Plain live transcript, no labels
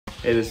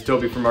Hey, this is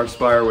Toby from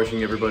Archspire,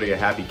 wishing everybody a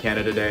happy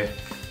Canada Day.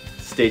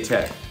 Stay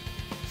tech.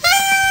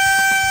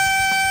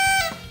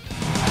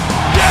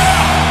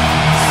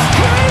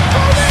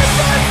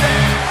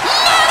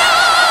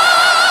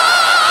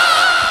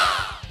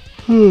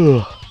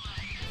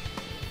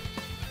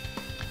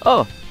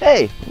 Oh,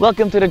 hey,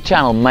 welcome to the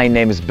channel. My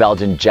name is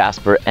Belgian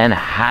Jasper and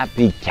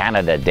happy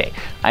Canada Day.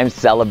 I'm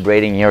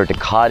celebrating here at the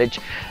cottage,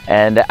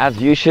 and as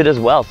you should as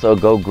well, so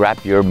go grab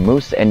your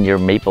mousse and your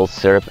maple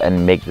syrup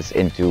and make this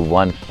into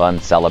one fun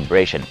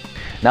celebration.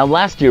 Now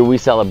last year we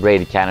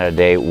celebrated Canada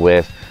Day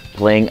with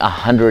playing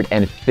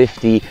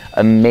 150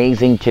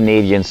 amazing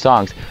Canadian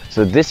songs,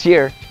 so this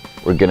year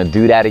we're gonna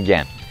do that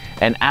again.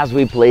 And as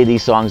we play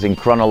these songs in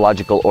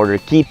chronological order,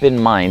 keep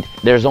in mind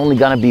there's only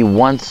gonna be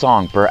one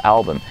song per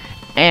album.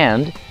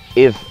 And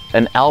if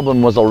an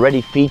album was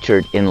already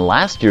featured in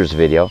last year's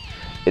video,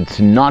 it's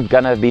not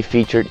gonna be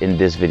featured in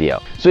this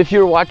video. So if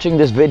you're watching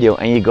this video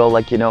and you go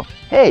like,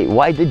 hey,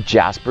 why did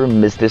Jasper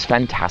miss this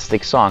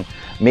fantastic song?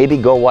 Maybe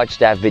go watch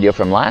that video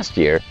from last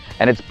year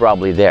and it's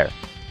probably there.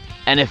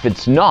 And if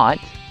it's not,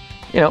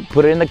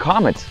 put it in the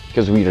comments,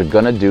 because we are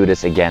gonna do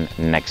this again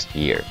next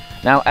year.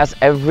 Now, as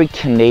every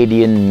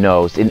Canadian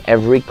knows, in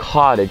every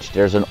cottage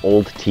there's an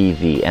old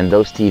TV, and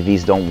those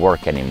TVs don't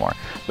work anymore.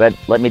 But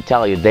let me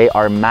tell you, they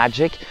are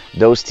magic.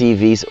 Those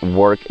TVs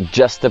work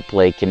just to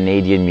play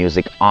Canadian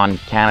music on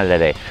Canada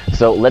Day.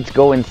 So let's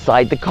go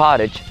inside the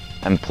cottage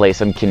and play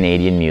some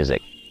Canadian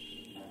music.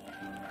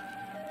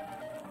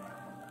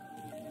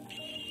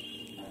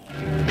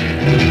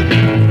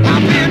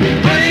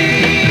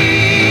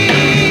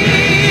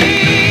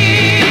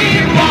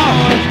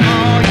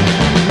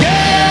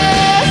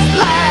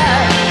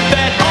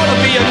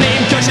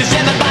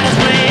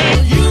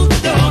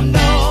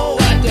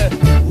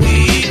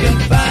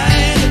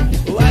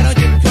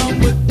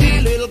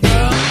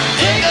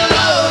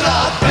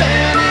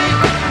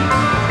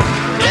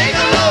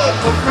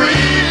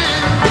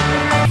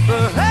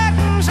 The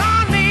heavens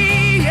are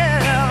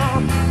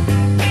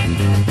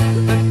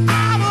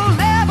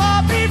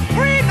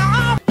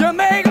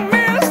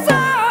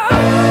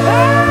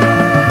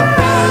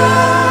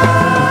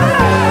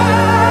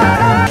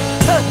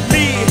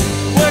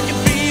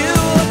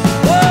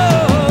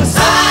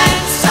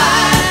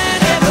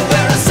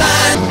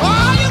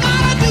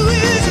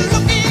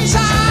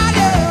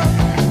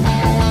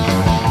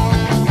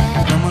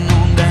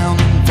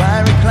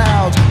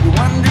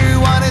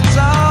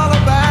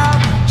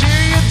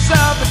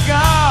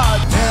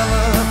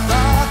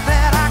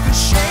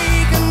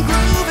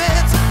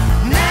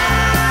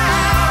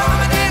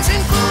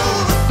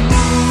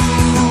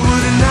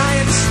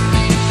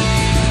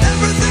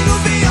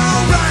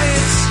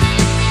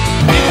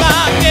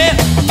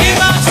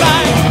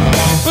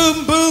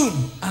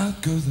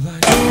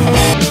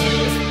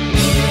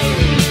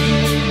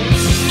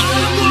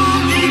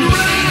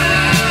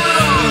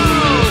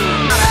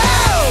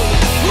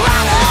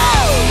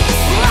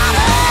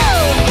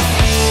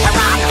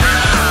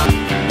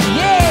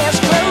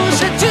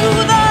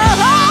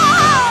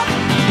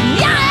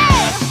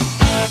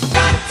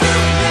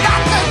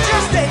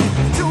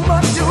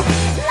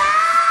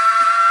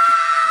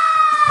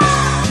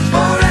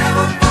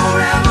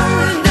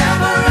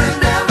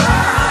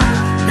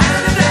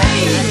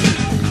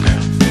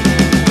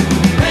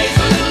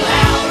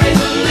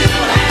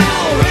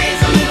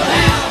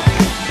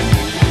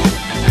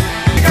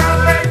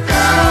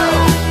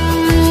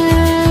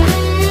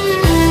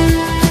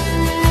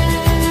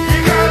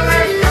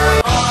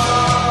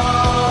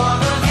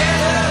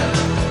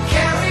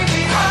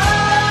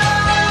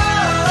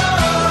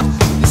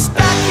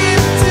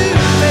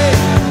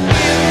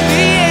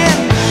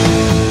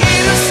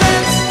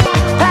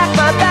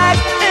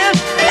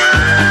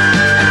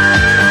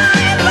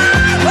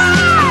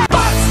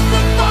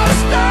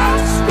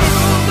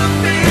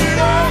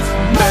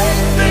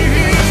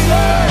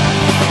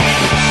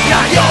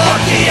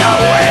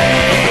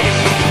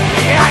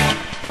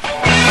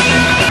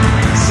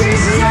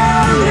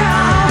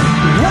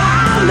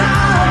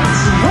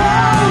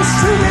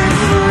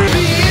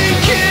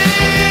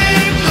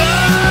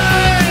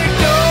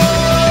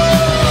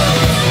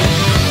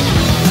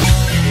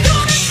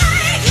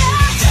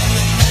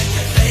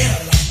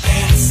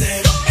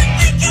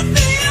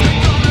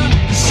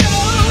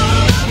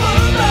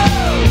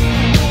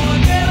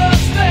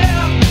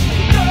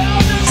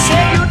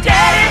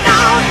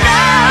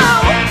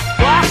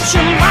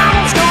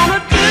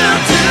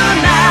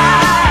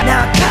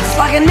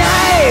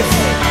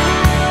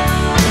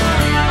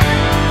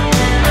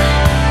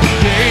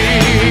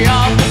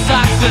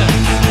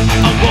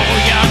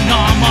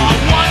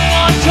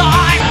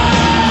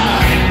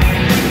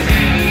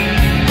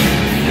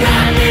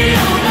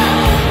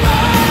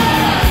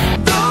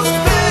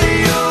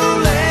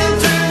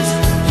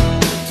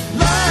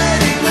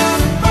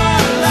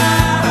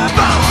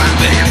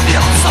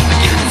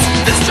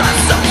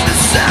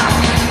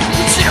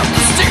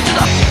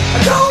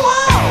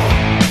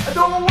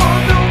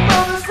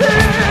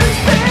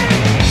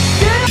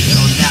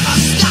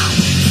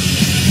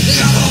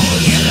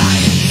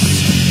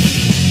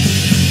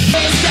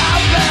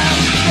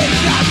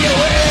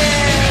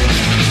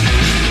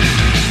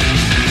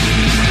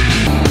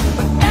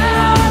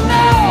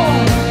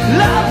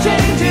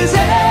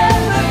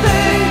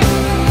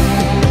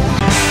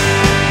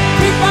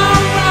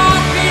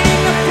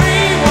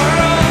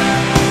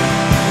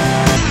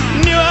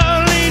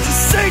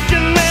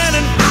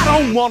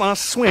wanna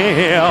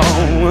swim.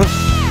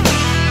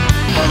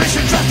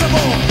 Permission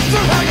trustable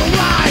through how you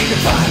ride.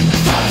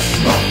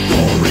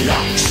 Phantasmagoria,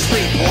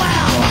 sleep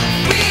well.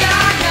 We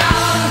are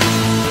young,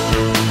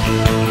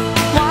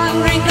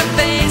 wandering the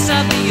face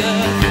of the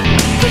earth.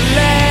 The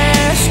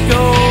last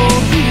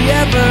gold he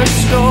ever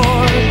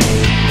stored.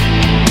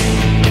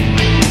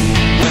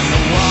 When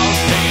the walls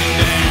came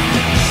down,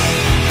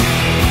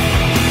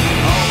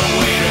 all the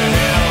way to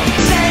hell.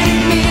 Save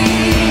me,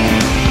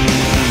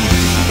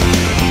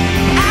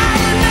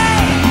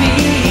 animate me.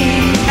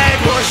 Hey,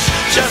 push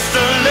just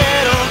a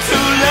little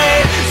too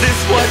late. Is this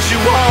what you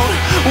want?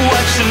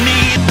 What you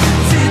need?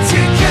 Since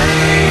you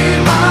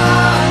came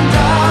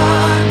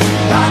undone,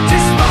 I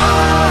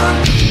despond.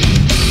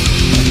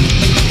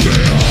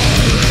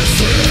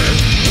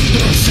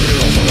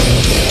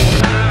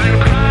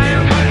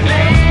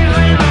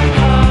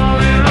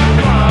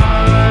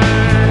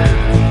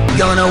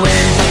 Gonna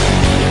win.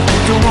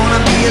 Don't wanna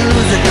be a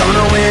loser,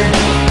 gonna win.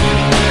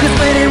 'Cause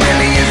winning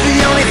really is the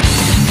only.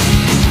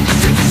 I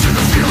think it's in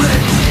the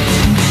feeling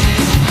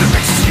that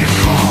makes us get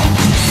calm.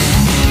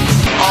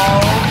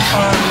 All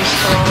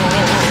control.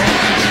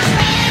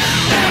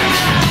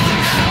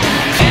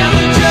 And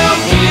the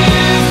joke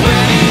is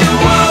when you're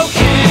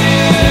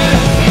woken,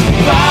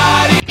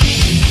 body.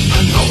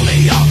 I'm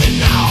only of it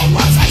now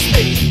as I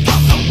speak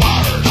of the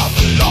word of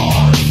the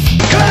Lord.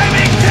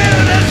 Climbing to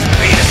the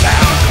speed of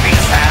sound, speed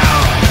of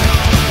sound.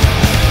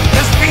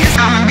 The speed of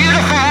sound. I'm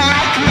beautiful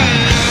like me.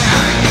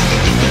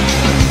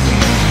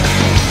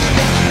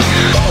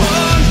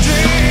 One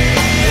day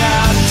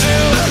out to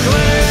the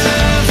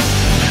cliff.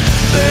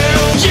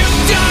 You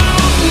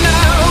don't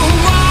know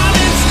what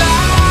it's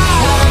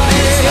like.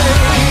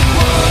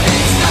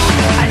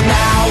 And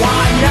now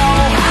I know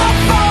how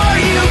far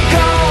you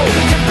go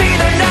to be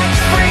the next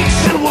freaks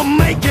and we're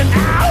making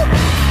out.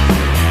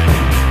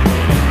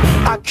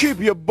 I keep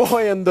your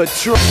boy in the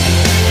truck.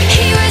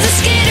 He was a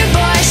skater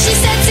boy, she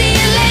said see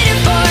you later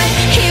boy.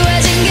 He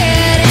wasn't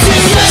good.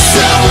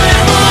 So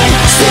am I,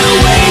 still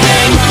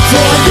waiting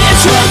for this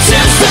world to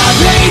stop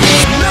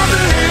hating.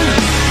 Nothing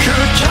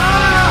could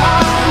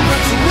come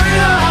between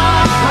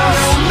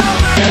us.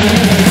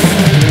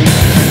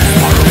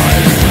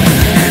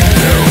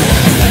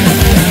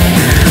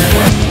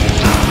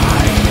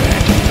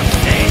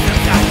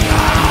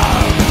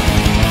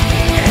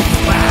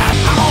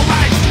 I'm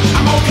alright,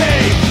 I'm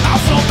okay.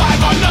 I'll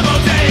survive another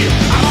day.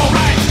 I'm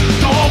alright,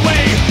 go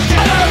away.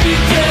 I love you,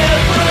 kid.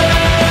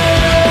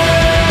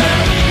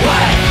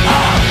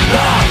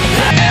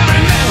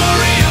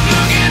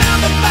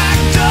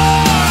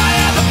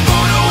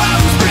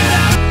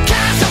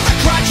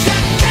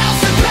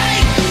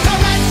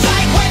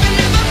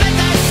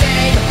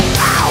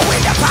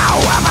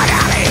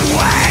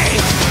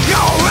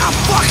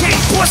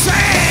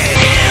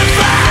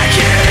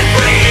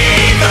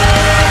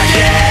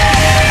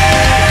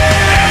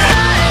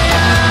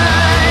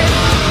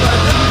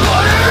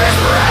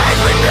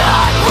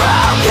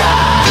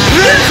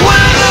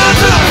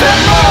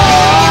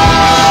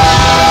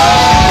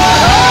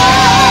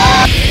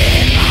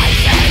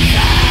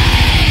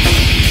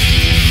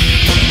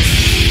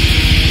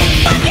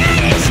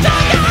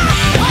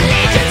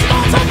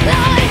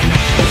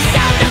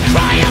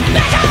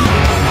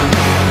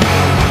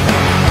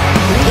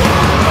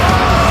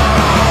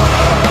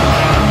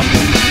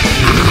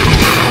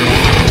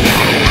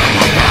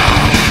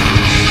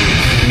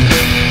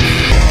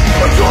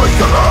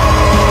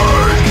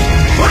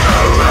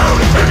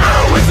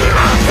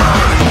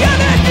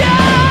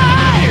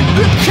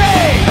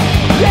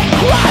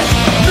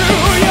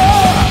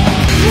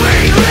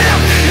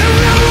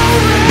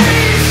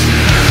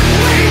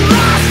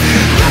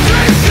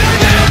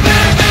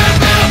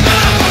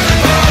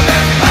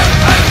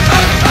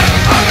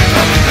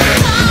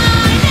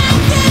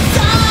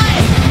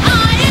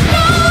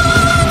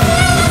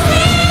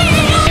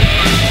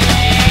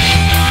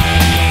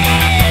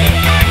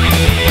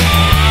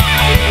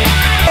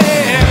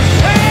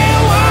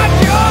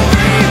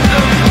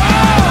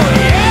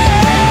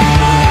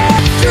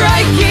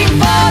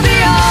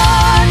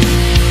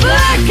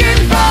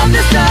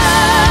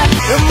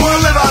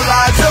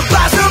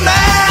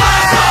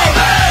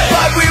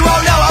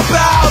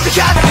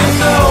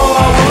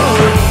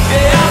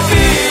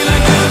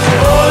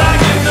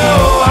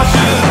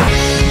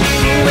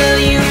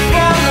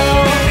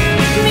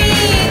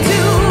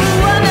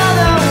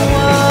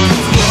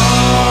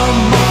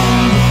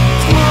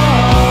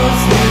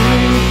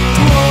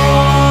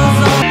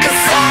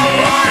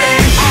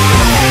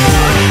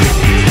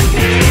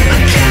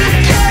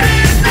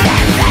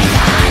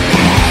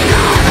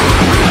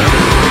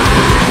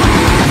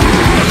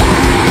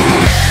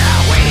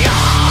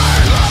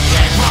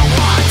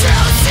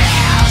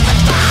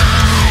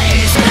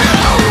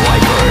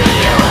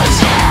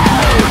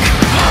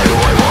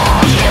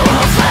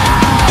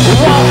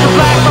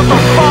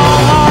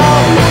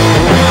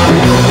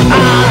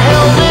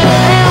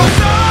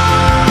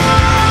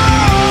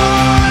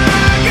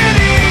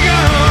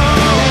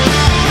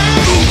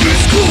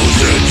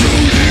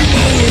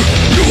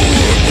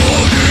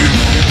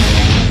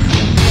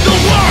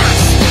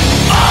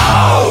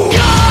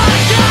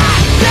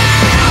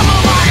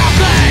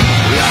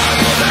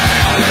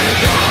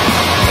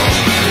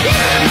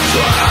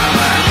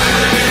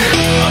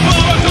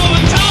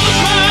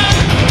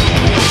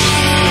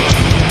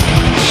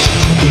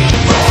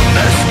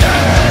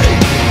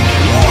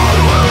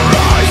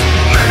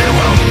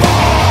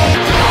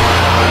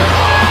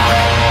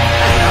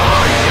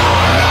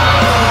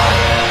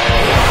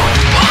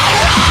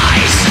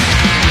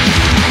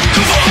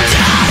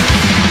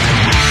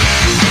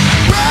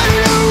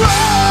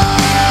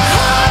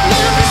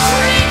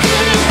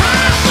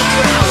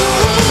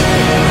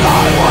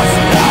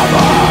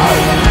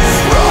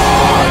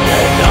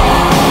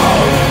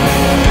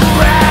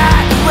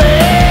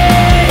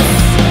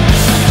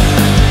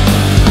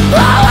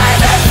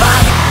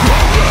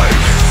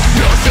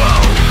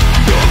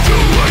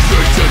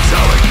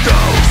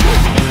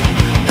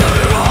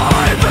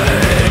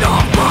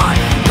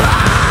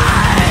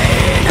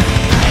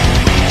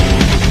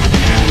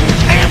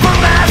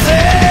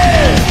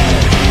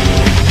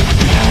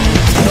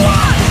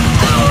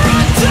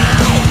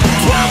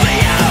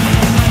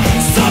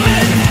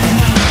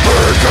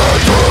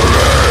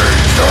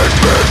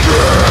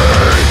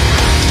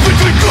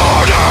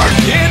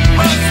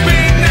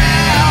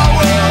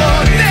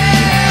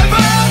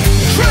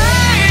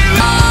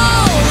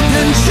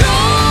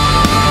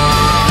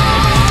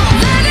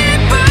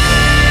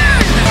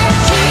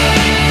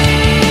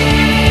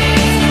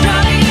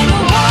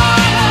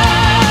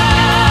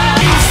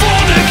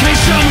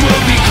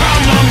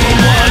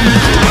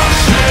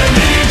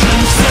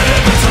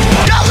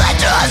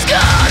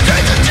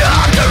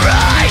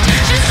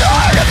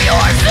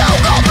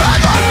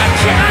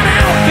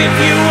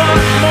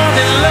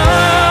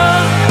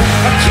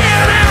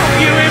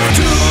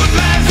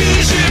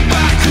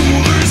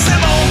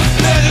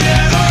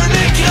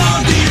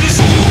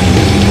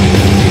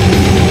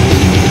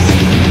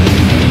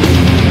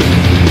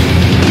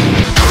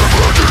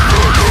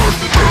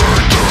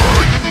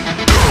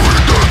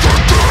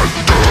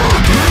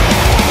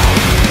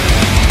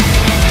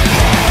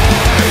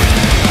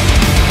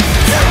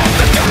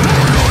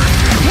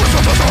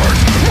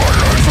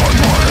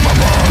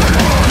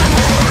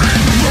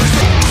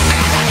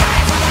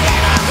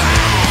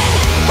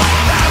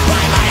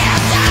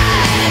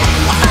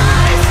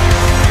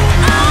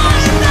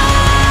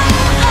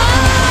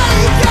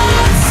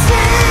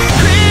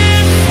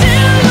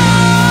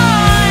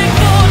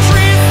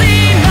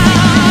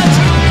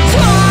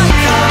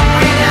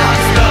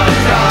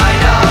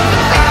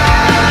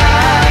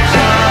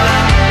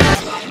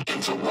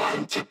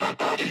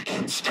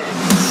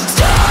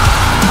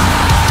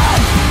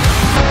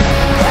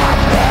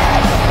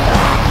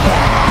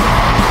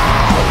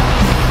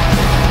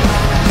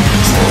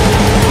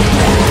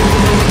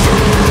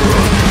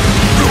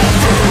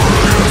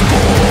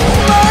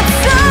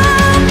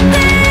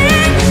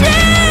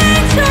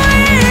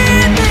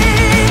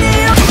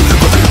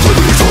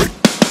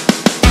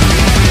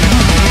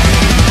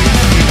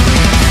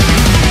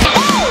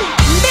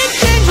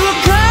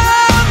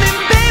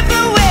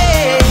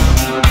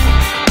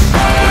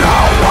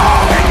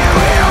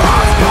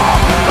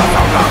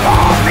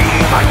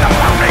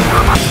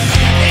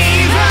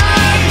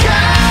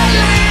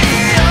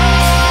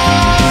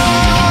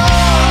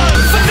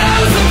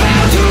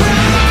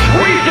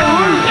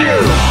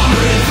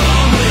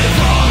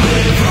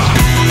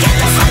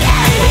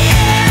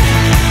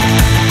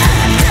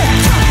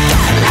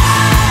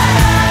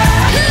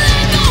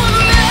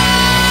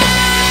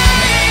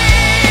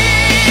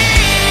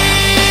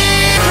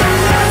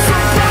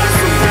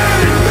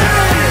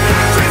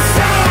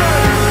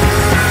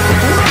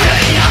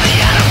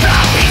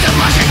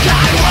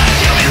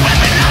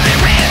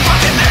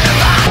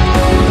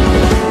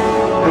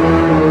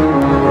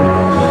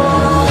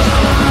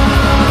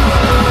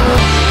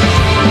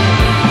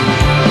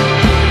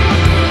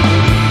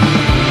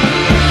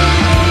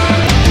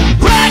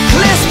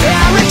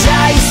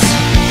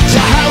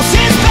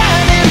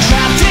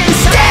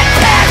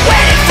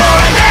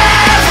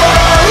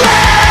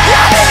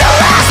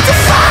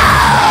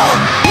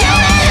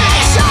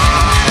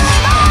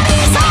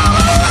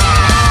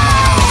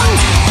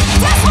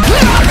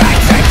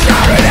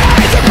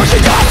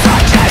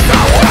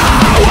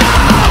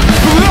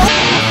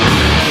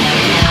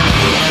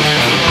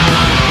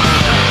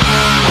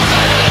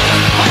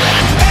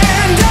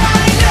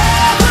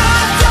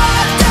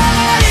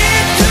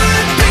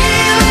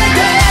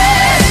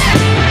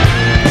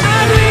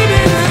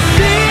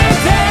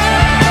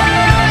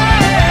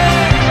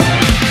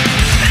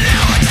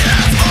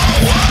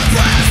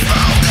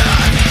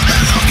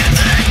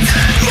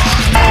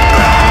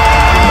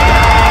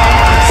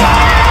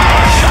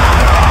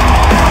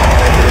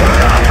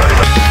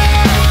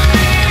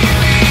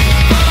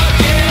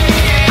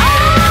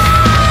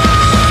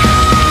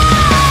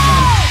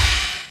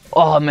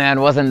 Oh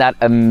man, wasn't that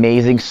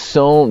amazing?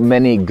 So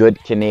many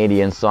good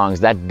Canadian songs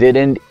that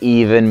didn't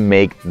even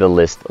make the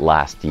list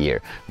last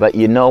year. But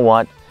you know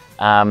what?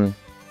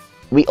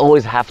 We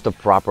always have to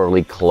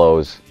properly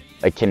close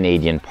a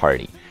Canadian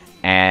party.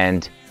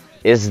 And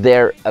is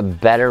there a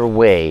better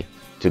way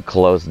to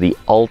close the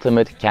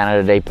ultimate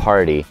Canada Day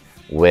party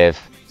with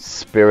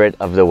Spirit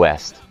of the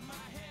West,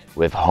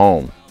 with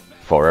Home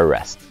for a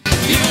Rest?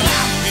 You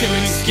have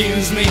to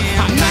excuse me,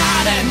 I'm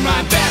not at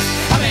my best.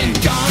 I've been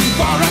gone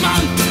for a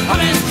month, I've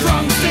been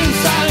drunk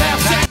since I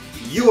left.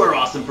 You are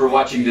awesome for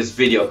watching this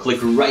video. Click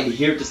right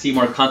here to see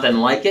more content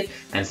like it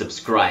and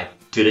subscribe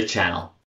to the channel.